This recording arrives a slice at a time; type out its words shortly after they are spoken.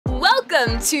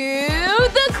Welcome to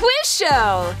the quiz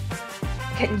show!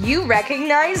 Can you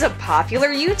recognize a popular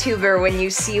YouTuber when you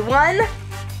see one?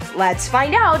 Let's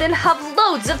find out and have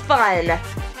loads of fun!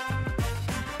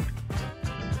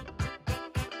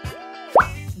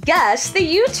 Guess the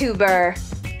YouTuber.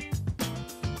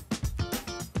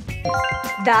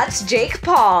 That's Jake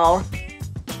Paul.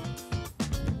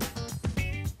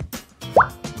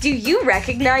 Do you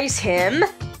recognize him?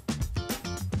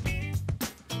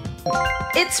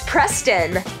 It's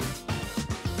Preston.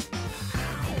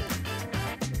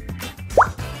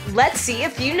 Let's see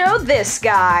if you know this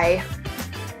guy.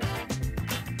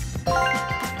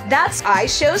 That's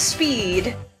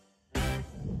iShowSpeed.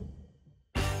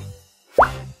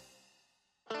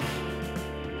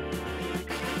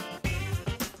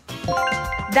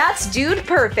 That's Dude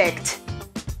Perfect.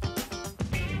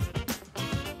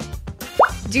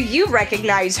 Do you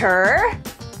recognize her?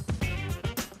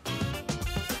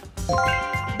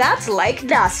 That's Like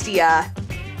Nastia.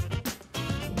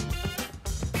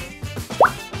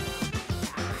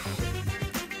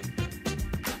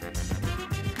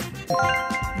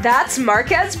 That's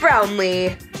Marquez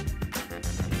Brownlee.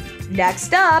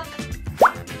 Next up,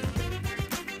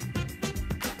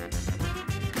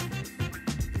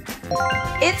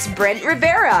 it's Brent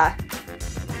Rivera.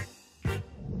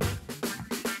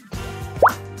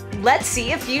 Let's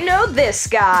see if you know this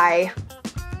guy.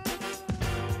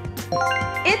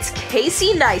 It's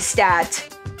Casey Neistat.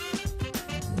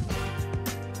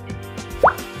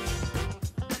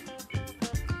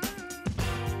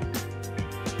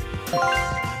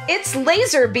 It's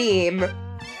Laserbeam.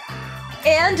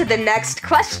 And the next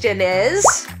question is...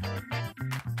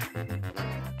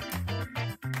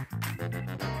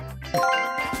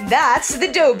 That's the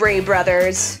Dobre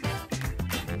brothers.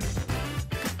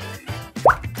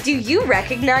 Do you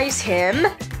recognize him?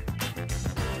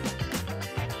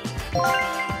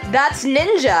 That's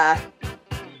Ninja.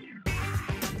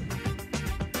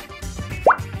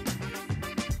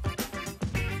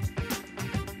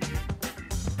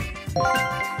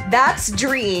 That's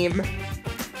Dream.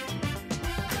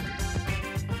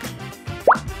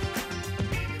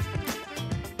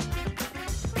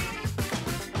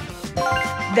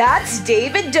 That's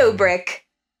David Dobrik.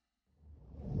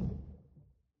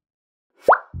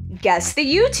 Guess the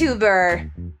YouTuber.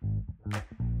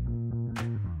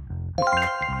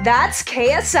 That's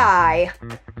KSI.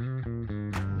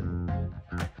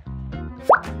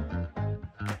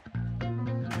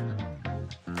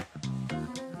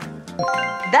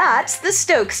 That's the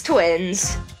Stokes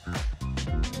twins.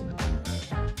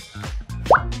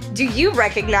 Do you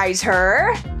recognize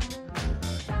her?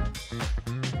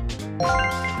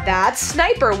 That's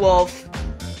Sniper Wolf.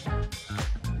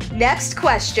 Next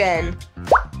question.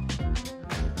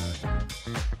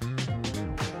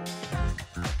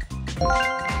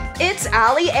 It's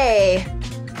Ali A.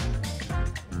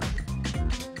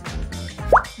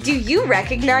 Do you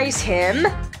recognize him?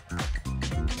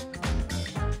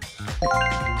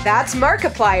 That's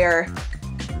Markiplier.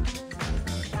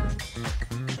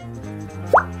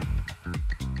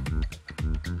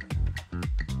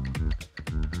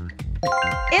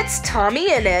 It's Tommy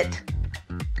Innit.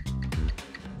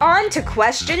 On to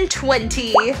question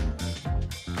 20.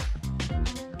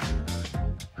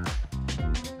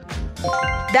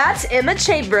 That's Emma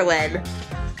Chamberlain.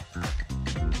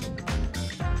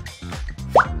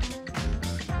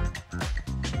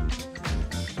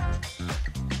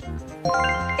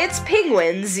 It's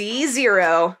Penguin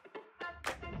Z0.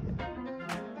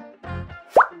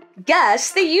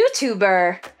 Guess the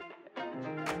YouTuber.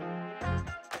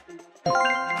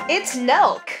 It's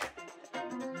Nelk.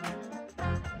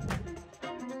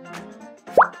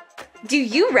 Do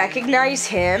you recognize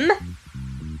him?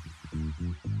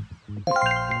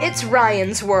 It's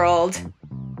Ryan's World.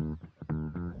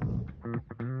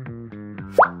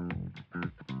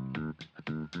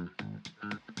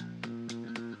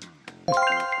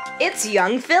 It's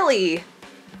Young Philly.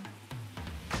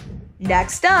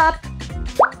 Next up,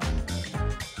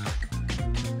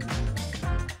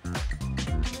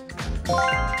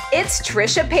 it's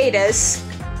Trisha Paytas.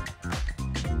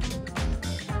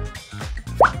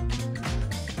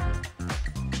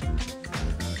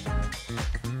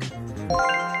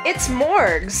 It's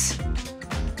Morgs.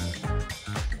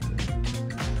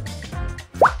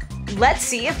 Let's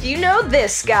see if you know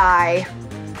this guy.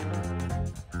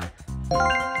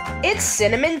 It's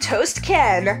Cinnamon Toast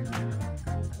Ken.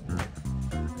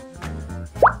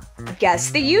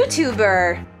 Guess the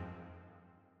YouTuber.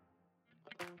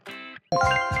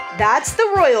 That's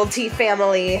the Royalty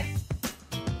family.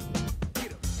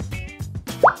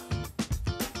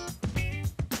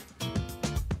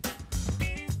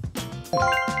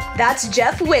 That's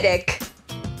Jeff Wittick.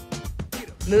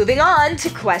 Moving on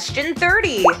to question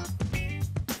 30.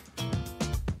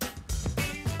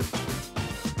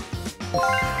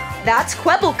 That's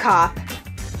Kwebbelkop.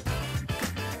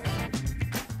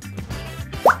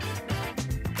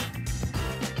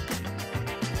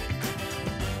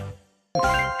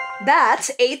 That's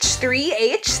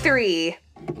H3H3.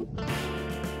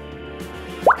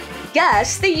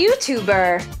 Guess the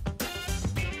YouTuber.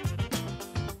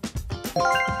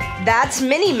 That's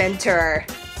Mini Minter.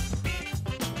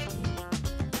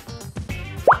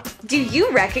 Do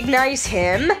you recognize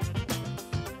him?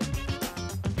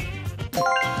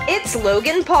 It's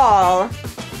Logan Paul.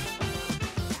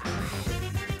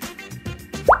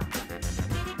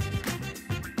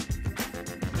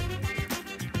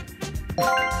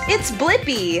 It's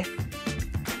Blippi.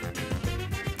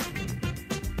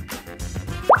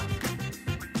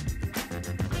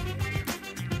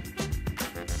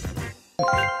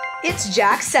 It's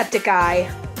Jacksepticeye.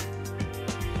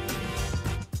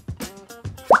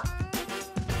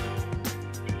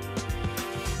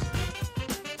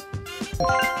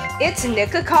 It's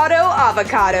Nikocado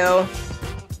Avocado.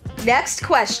 Next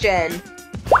question.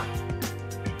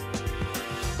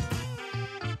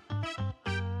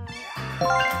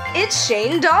 It's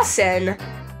Shane Dawson.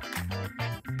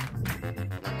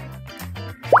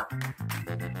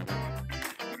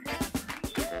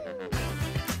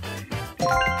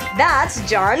 That's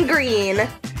John Green.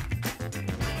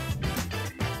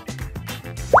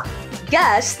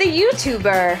 Guess the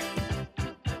YouTuber.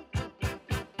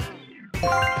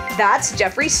 That's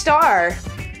Jeffree Star.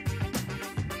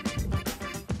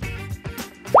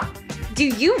 Do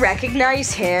you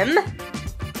recognize him?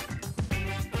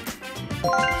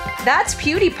 That's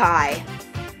PewDiePie.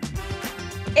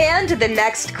 And the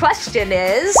next question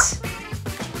is...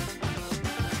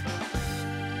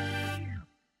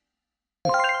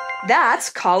 That's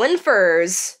Colin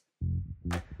Furs.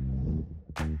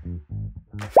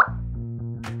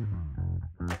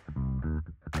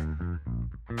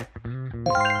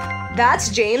 That's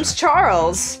James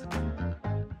Charles.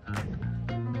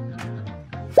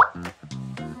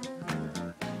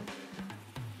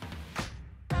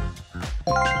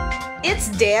 It's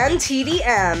Dan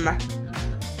TDM.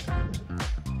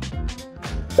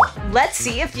 Let's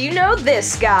see if you know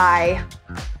this guy.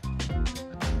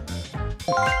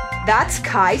 That's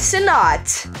Kai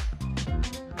Cenat.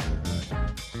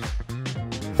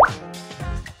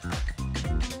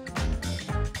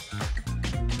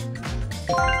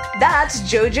 That's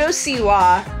Jojo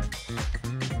Siwa.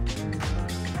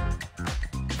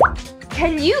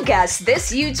 Can you guess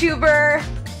this YouTuber?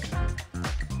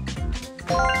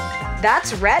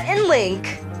 That's Rhett and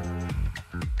Link.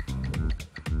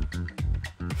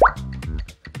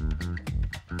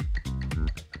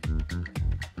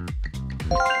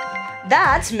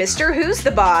 That's Mr. Who's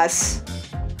the Boss.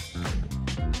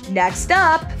 Next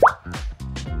up,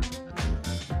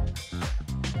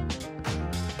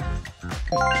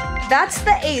 that's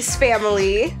the Ace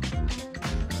family.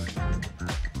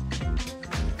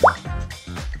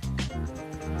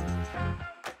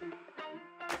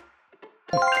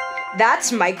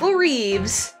 That's Michael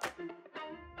Reeves.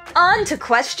 On to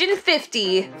question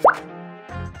 50.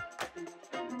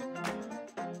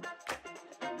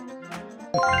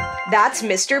 That's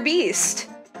Mr. Beast.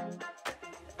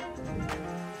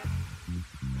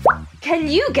 Can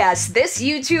you guess this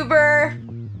YouTuber?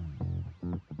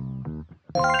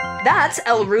 That's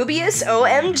El Rubius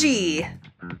OMG.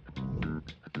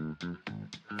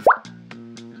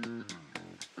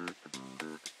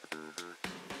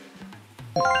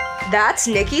 That's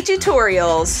Nikki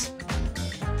Tutorials.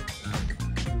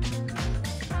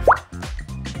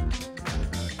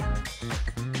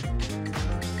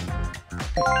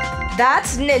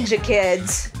 That's Ninja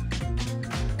Kids.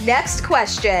 Next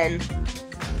question.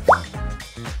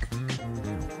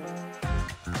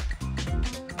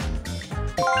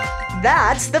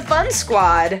 That's the Fun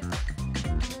Squad.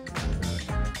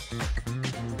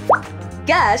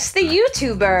 Guess the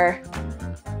YouTuber.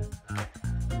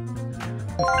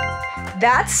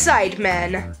 That's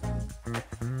Sidemen.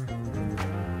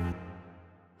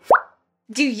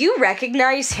 Do you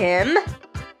recognize him?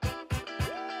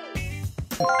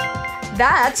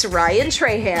 That's Ryan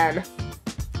Trahan.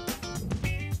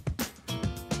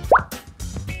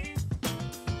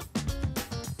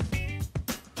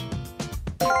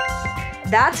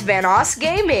 That's Vanoss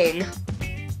Gaming.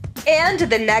 And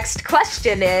the next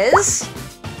question is...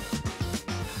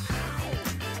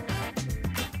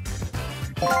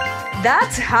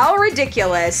 That's How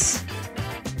Ridiculous.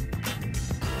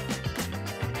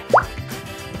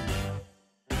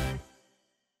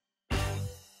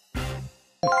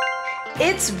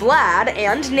 It's Vlad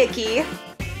and Nikki.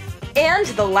 And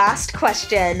the last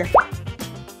question.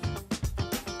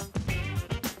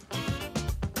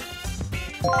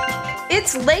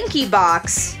 It's Lanky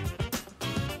Box.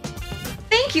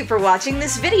 Thank you for watching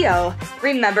this video.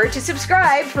 Remember to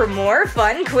subscribe for more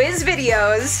fun quiz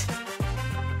videos.